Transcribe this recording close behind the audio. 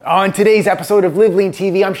On today's episode of Live Lean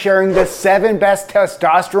TV, I'm sharing the 7 best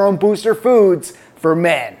testosterone booster foods for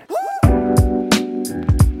men.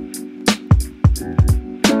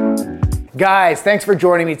 Guys, thanks for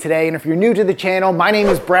joining me today. And if you're new to the channel, my name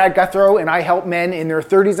is Brad Gouthro and I help men in their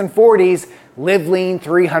 30s and 40s live lean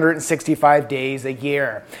 365 days a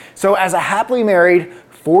year. So as a happily married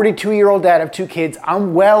 42-year-old dad of 2 kids,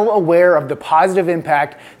 I'm well aware of the positive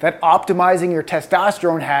impact that optimizing your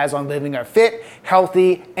testosterone has on living a fit,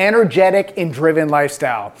 healthy, energetic, and driven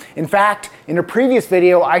lifestyle. In fact, in a previous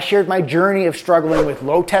video, I shared my journey of struggling with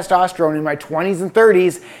low testosterone in my 20s and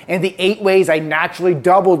 30s and the 8 ways I naturally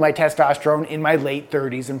doubled my testosterone in my late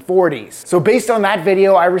 30s and 40s. So based on that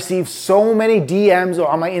video, I received so many DMs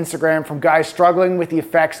on my Instagram from guys struggling with the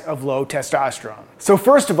effects of low testosterone. So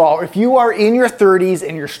first of all, if you are in your 30s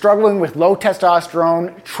and you're struggling with low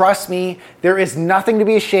testosterone, trust me, there is nothing to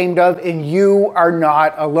be ashamed of and you are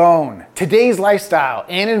not alone. Today's lifestyle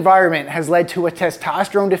and environment has led to a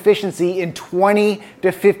testosterone deficiency in 20 to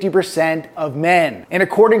 50% of men. And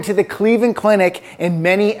according to the Cleveland Clinic and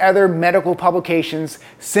many other medical publications,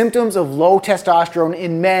 symptoms of low testosterone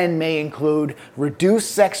in men may include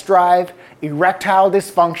reduced sex drive, erectile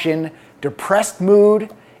dysfunction, depressed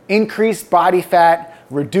mood, increased body fat,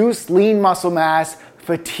 reduced lean muscle mass,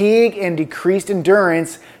 fatigue and decreased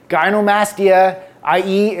endurance, gynecomastia,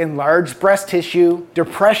 i.e. enlarged breast tissue,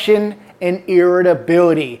 depression, and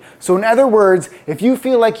irritability. So in other words, if you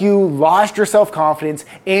feel like you lost your self-confidence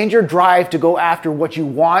and your drive to go after what you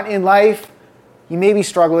want in life, you may be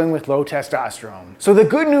struggling with low testosterone. So the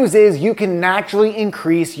good news is you can naturally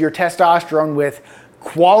increase your testosterone with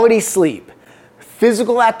quality sleep,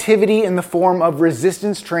 physical activity in the form of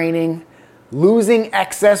resistance training, losing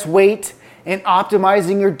excess weight, and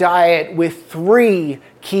optimizing your diet with 3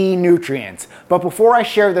 key nutrients. But before I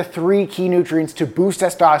share the 3 key nutrients to boost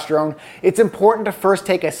testosterone, it's important to first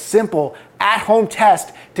take a simple at-home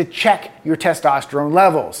test to check your testosterone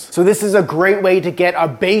levels. So this is a great way to get a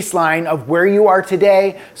baseline of where you are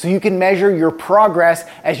today so you can measure your progress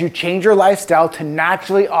as you change your lifestyle to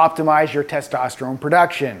naturally optimize your testosterone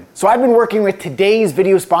production. So I've been working with today's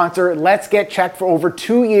video sponsor, Let's Get Checked, for over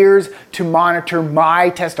 2 years to monitor my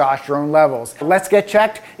testosterone levels. Let's Get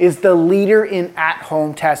Checked is the leader in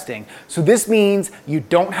at-home testing. So this means you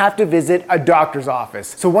don't have to visit a doctor's office.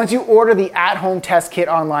 So once you order the at-home test kit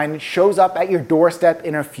online, it shows up at your doorstep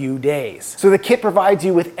in a few days. So the kit provides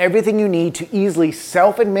you with everything you need to easily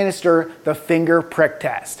self-administer the finger prick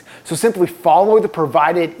test. So simply follow the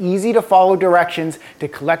provided easy to follow directions to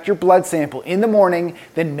collect your blood sample in the morning,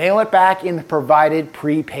 then mail it back in the provided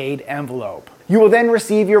prepaid envelope. You will then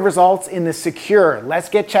receive your results in the secure Let's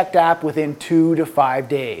Get Checked app within 2 to 5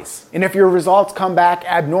 days. And if your results come back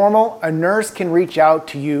abnormal, a nurse can reach out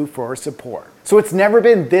to you for support. So it's never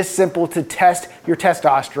been this simple to test your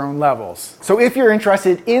testosterone levels. So if you're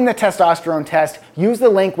interested in the testosterone test, use the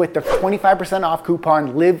link with the 25% off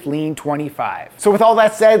coupon LIVELEAN25. So with all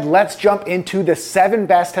that said, let's jump into the 7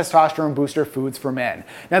 best testosterone booster foods for men.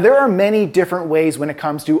 Now there are many different ways when it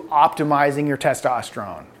comes to optimizing your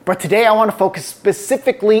testosterone. But today I want to focus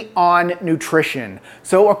specifically on nutrition.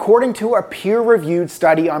 So according to a peer-reviewed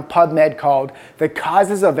study on PubMed called The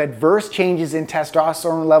Causes of Adverse Changes in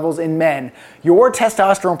Testosterone Levels in Men, your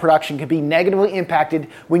testosterone production can be negatively impacted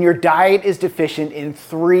when your diet is deficient in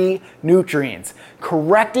 3 nutrients.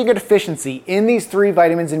 Correcting a deficiency in these 3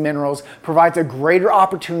 vitamins and minerals provides a greater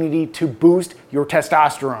opportunity to boost your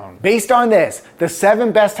testosterone. Based on this, the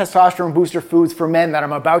 7 best testosterone booster foods for men that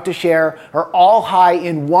I'm about to share are all high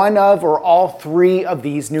in one of or all 3 of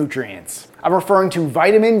these nutrients. I'm referring to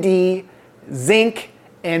vitamin D, zinc,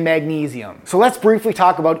 and magnesium. So let's briefly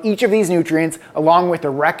talk about each of these nutrients along with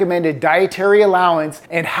the recommended dietary allowance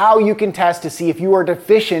and how you can test to see if you are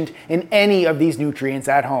deficient in any of these nutrients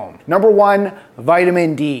at home. Number 1,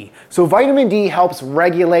 vitamin D. So vitamin D helps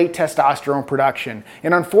regulate testosterone production.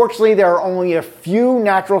 And unfortunately, there are only a few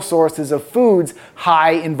natural sources of foods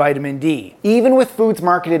high in vitamin D. Even with foods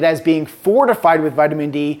marketed as being fortified with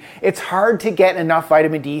vitamin D, it's hard to get enough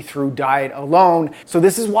vitamin D through diet alone. So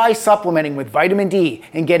this is why supplementing with vitamin D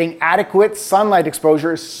and getting adequate sunlight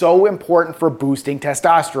exposure is so important for boosting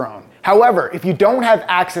testosterone. However, if you don't have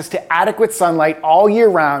access to adequate sunlight all year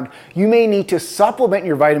round, you may need to supplement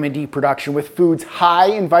your vitamin D production with foods high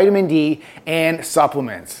in vitamin D and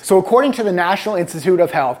supplements. So according to the National Institute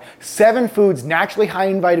of Health, 7 foods naturally high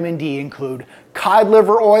in vitamin D include cod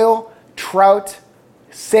liver oil, trout,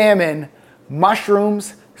 salmon,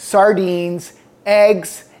 mushrooms, sardines,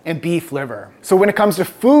 eggs, and beef liver. So when it comes to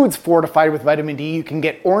foods fortified with vitamin D, you can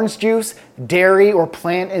get orange juice, dairy or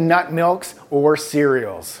plant and nut milks, or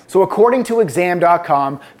cereals. So according to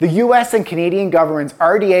exam.com, the US and Canadian government's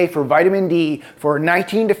RDA for vitamin D for a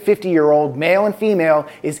 19 to 50-year-old male and female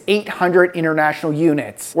is 800 international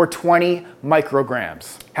units, or 20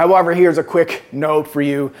 micrograms. However, here's a quick note for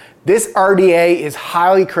you. This RDA is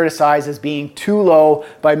highly criticized as being too low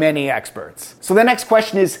by many experts. So the next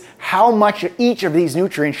question is, how much of each of these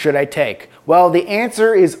nutrients should I take? Well, the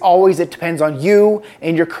answer is always it depends on you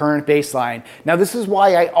and your current baseline. Now, this is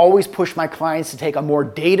why I always push my clients to take a more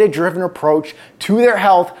data-driven approach to their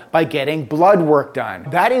health by getting blood work done.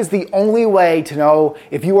 That is the only way to know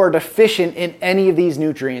if you are deficient in any of these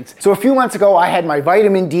nutrients. So a few months ago, I had my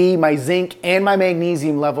vitamin D, my zinc, and my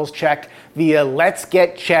magnesium levels checked via Let's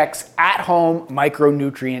Get Check's at-home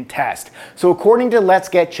micronutrient test. So according to Let's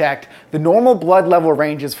Get Checked, the normal blood level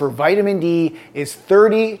ranges for vitamin D is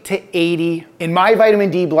 30 to 80, and my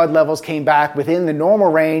vitamin D blood levels came back within the normal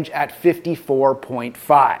range at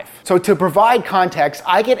 54.5. So to provide context,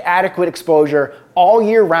 I get adequate exposure all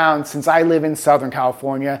year round since I live in Southern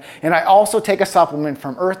California, and I also take a supplement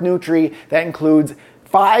from Earth Nutri that includes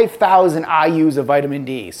 5,000 IUs of vitamin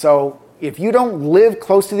D. So if you don't live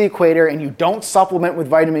close to the equator and you don't supplement with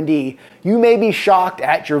vitamin D, you may be shocked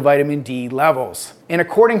at your vitamin D levels. And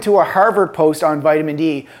according to a Harvard post on vitamin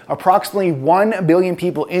D, approximately 1 billion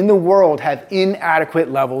people in the world have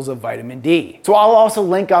inadequate levels of vitamin D. So I'll also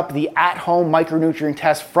link up the at-home micronutrient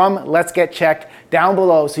test from Let's Get Checked down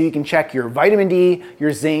below so you can check your vitamin D,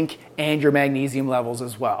 your zinc, and your magnesium levels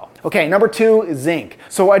as well. Okay, number 2 is zinc.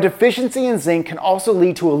 So a deficiency in zinc can also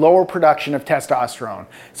lead to a lower production of testosterone.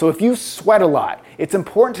 So if you sweat a lot, it's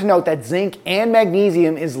important to note that zinc and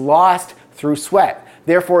magnesium is lost through sweat.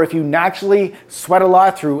 Therefore, if you naturally sweat a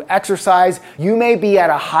lot through exercise, you may be at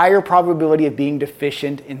a higher probability of being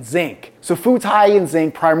deficient in zinc. So foods high in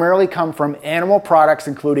zinc primarily come from animal products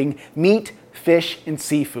including meat, fish, and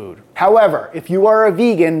seafood. However, if you are a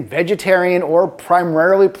vegan, vegetarian, or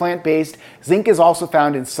primarily plant-based, zinc is also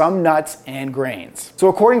found in some nuts and grains. So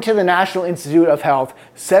according to the National Institute of Health,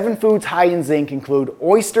 7 foods high in zinc include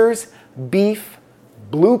oysters, beef,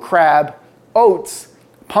 blue crab, oats,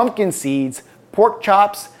 pumpkin seeds, pork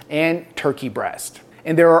chops, and turkey breast.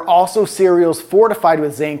 And there are also cereals fortified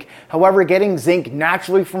with zinc. However, getting zinc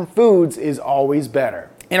naturally from foods is always better.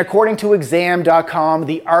 And according to exam.com,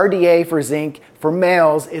 the RDA for zinc for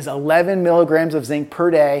males is 11 milligrams of zinc per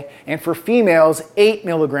day, and for females, 8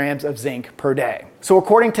 milligrams of zinc per day. So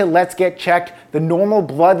according to Let's Get Checked, the normal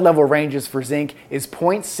blood level ranges for zinc is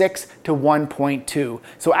 0.6 to 1.2.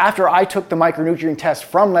 So after I took the micronutrient test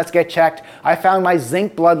from Let's Get Checked, I found my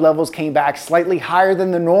zinc blood levels came back slightly higher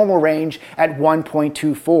than the normal range at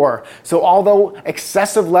 1.24. So although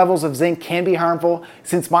excessive levels of zinc can be harmful,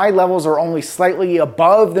 since my levels are only slightly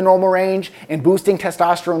above the normal range and boosting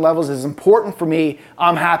testosterone levels is important for me,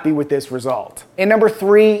 I'm happy with this result. And number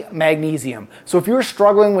 3, magnesium. So if you're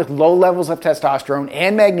struggling with low levels of testosterone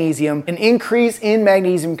and magnesium, an increase in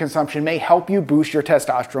magnesium consumption may help you boost your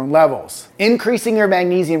testosterone levels. Increasing your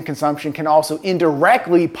magnesium consumption can also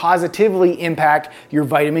indirectly positively impact your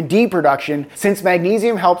vitamin D production, since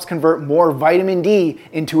magnesium helps convert more vitamin D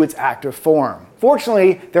into its active form.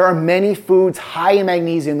 Fortunately, there are many foods high in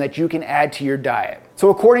magnesium that you can add to your diet. So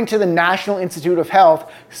according to the National Institute of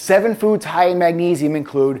Health, 7 foods high in magnesium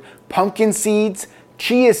include pumpkin seeds,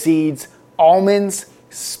 chia seeds, almonds,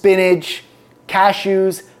 spinach,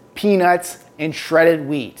 cashews, peanuts, and shredded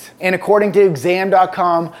wheat. And according to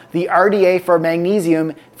exam.com, the RDA for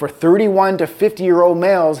magnesium for 31 to 50-year-old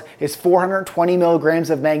males is 420 milligrams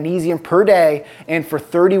of magnesium per day, and for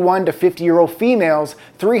 31 to 50-year-old females,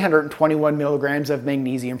 321 milligrams of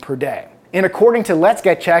magnesium per day. And according to Let's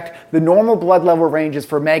Get Checked, the normal blood level ranges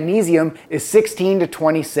for magnesium is 16 to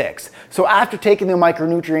 26. So after taking the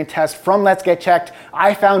micronutrient test from Let's Get Checked,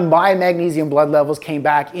 I found my magnesium blood levels came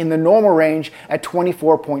back in the normal range at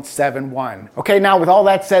 24.71. Okay, now with all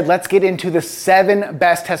that said, let's get into the 7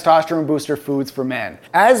 best testosterone booster foods for men.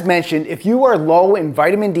 As mentioned, if you are low in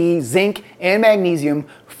vitamin D, zinc, and magnesium,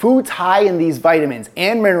 foods high in these vitamins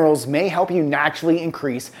and minerals may help you naturally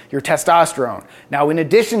increase your testosterone. Now, in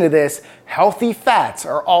addition to this, healthy fats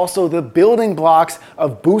are also the building blocks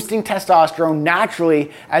of boosting testosterone naturally,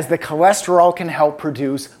 as the cholesterol can help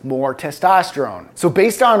produce more testosterone. So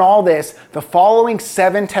based on all this, the following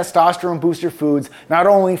 7 testosterone booster foods not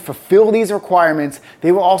only fulfill these requirements,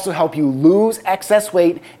 they will also help you lose excess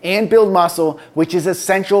weight and build muscle, which is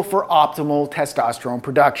essential for optimal testosterone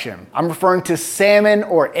production. I'm referring to salmon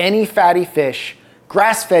or any fatty fish,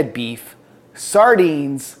 grass-fed beef,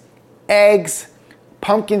 sardines, eggs,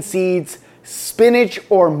 pumpkin seeds, spinach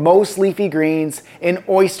or most leafy greens, and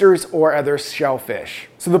oysters or other shellfish.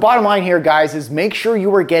 So the bottom line here, guys, is make sure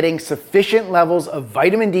you are getting sufficient levels of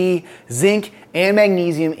vitamin D, zinc, and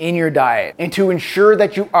magnesium in your diet. And to ensure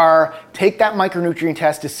that you are, take that micronutrient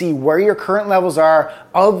test to see where your current levels are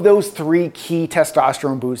of those 3 key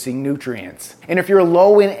testosterone boosting nutrients. And if you're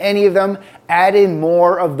low in any of them, add in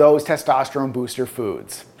more of those testosterone booster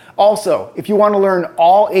foods. Also, if you want to learn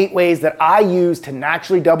all 8 ways that I use to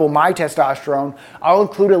naturally double my testosterone, I'll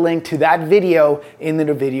include a link to that video in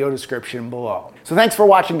the video description below. So thanks for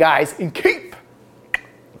watching, guys, and keep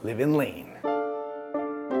living lean.